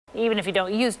Even if you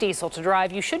don't use diesel to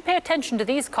drive, you should pay attention to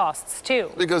these costs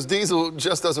too. Because diesel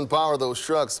just doesn't power those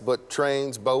trucks, but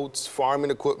trains, boats,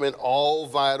 farming equipment, all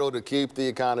vital to keep the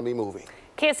economy moving.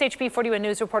 KSHB 41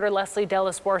 News reporter Leslie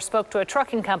Delaspore spoke to a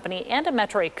trucking company and a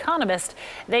Metro economist.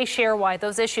 They share why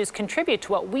those issues contribute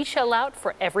to what we shell out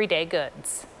for everyday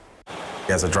goods.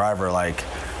 As a driver,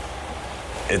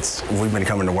 we've been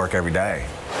coming to work every day.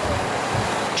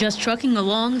 Just trucking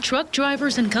along, truck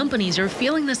drivers and companies are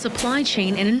feeling the supply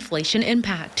chain and inflation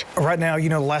impact. Right now,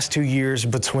 the last 2 years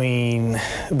between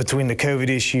the COVID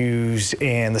issues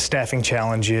and the staffing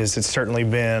challenges, it's certainly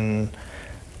been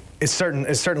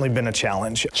a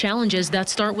challenge. Challenges that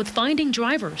start with finding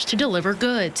drivers to deliver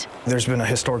goods. There's been a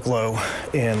historic low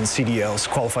in CDLs,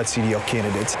 qualified CDL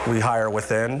candidates. We hire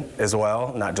within as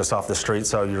well, not just off the street.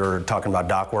 So you're talking about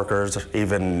dock workers,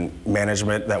 even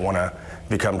management that want to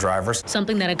become drivers.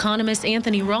 Something that economist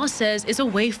Anthony Ross says is a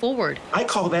way forward. I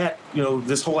call that,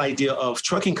 this whole idea of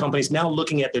trucking companies now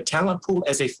looking at their talent pool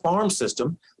as a farm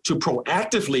system to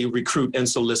proactively recruit and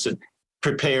solicit,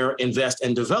 prepare, invest,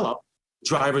 and develop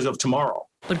drivers of tomorrow.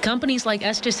 But companies like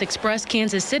Estes Express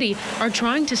Kansas City are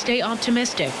trying to stay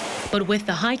optimistic. But with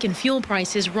the hike in fuel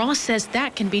prices, Ross says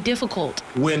that can be difficult.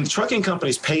 When trucking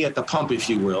companies pay at the pump, if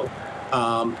you will,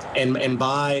 and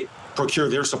procure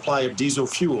their supply of diesel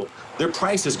fuel, their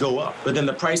prices go up, but then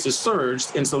the prices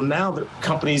surged. And so now the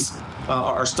companies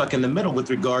are stuck in the middle with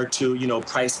regard to,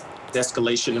 price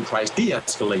escalation and price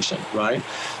de-escalation, right?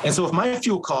 And so if my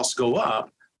fuel costs go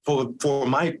up, for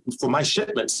my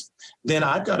shipments, then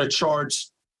I've got to charge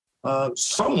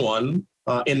someone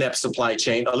in that supply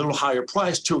chain a little higher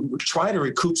price to try to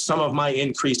recoup some of my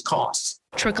increased costs.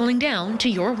 Trickling down to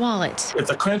your wallet. If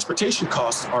the transportation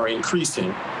costs are increasing,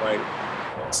 right,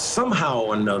 somehow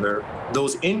or another,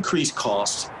 those increased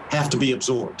costs have to be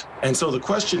absorbed. And so the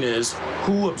question is,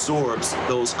 who absorbs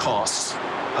those costs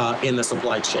in the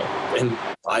supply chain? And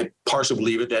I partially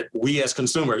believe it that we as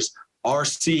consumers are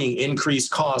seeing increased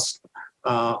costs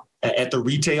at the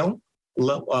retail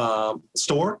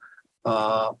store,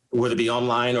 whether it be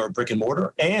online or brick and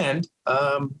mortar, and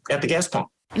at the gas pump.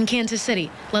 In Kansas City,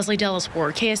 Leslie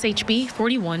Delaspore, KSHB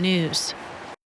 41 News.